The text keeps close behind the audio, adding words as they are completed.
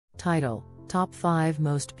Title: Top 5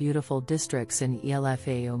 Most Beautiful Districts in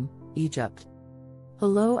Elfayoum, Egypt.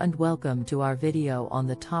 Hello and welcome to our video on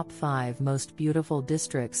the top 5 most beautiful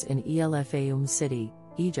districts in Elfayoum City,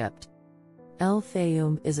 Egypt.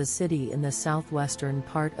 Elfayoum is a city in the southwestern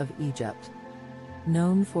part of Egypt.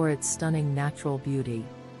 Known for its stunning natural beauty,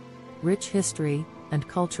 rich history, and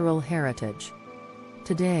cultural heritage.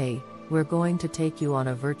 Today, we're going to take you on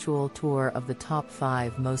a virtual tour of the top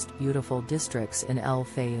 5 most beautiful districts in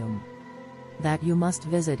Elfayoum that you must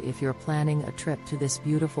visit if you're planning a trip to this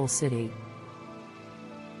beautiful city.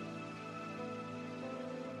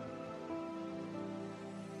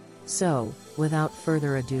 So, without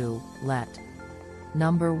further ado,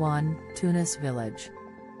 Number 1, Tunis Village.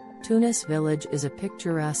 Tunis Village is a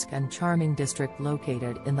picturesque and charming district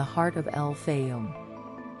located in the heart of Elfayoum.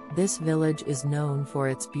 This village is known for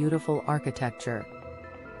its beautiful architecture,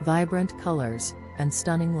 vibrant colors, and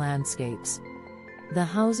stunning landscapes. The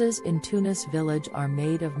houses in Tunis Village are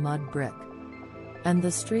made of mud brick, and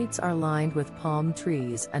the streets are lined with palm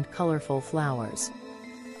trees and colorful flowers.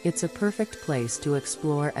 It's a perfect place to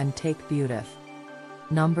explore and take beauty.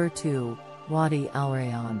 Number 2, Wadi Al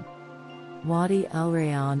Rayyan. Wadi Al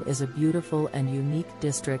Rayyan is a beautiful and unique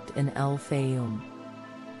district in Elfayoum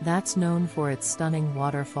that's known for its stunning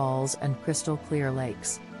waterfalls and crystal-clear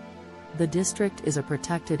lakes. The district is a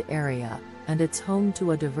protected area, and it's home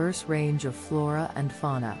to a diverse range of flora and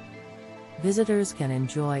fauna. Visitors can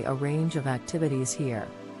enjoy a range of activities here,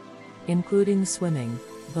 including swimming,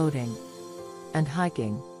 boating, and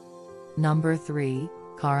hiking. Number 3,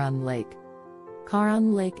 Karan Lake.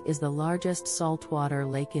 Karan Lake is the largest saltwater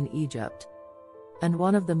lake in Egypt, and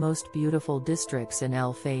one of the most beautiful districts in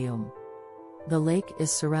Elfayoum. The lake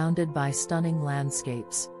is surrounded by stunning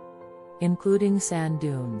landscapes, including sand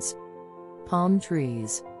dunes, palm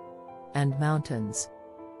trees, and mountains.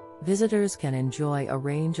 Visitors can enjoy a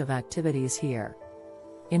range of activities here,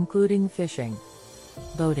 including fishing,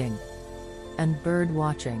 boating, and bird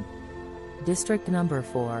watching. District number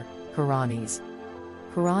 4, Karanis.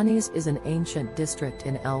 Karanis is an ancient district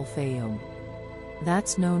in Elfayoum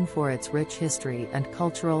that's known for its rich history and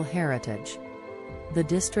cultural heritage. The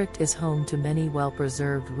district is home to many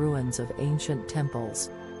well-preserved ruins of ancient temples,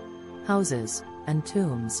 houses, and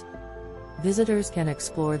tombs. Visitors can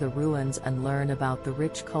explore the ruins and learn about the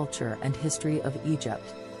rich culture and history of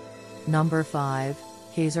Egypt. Number 5,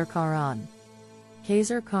 Khazar Karan.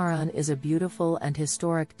 Khazar Karan is a beautiful and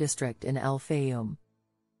historic district in Elfayoum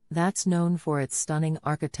that's known for its stunning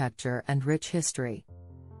architecture and rich history.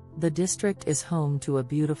 The district is home to a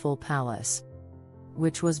beautiful palace,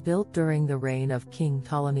 which was built during the reign of King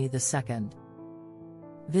Ptolemy II.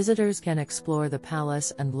 Visitors can explore the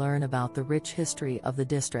palace and learn about the rich history of the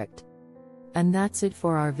district. And that's it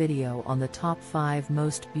for our video on the top 5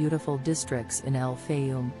 most beautiful districts in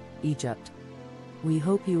Elfayoum, Egypt. We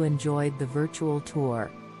hope you enjoyed the virtual tour,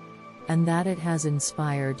 and that it has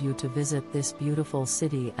inspired you to visit this beautiful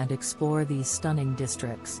city and explore these stunning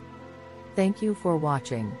districts. Thank you for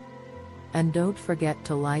watching. And don't forget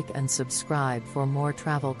to like and subscribe for more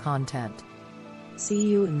travel content. See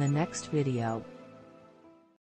you in the next video.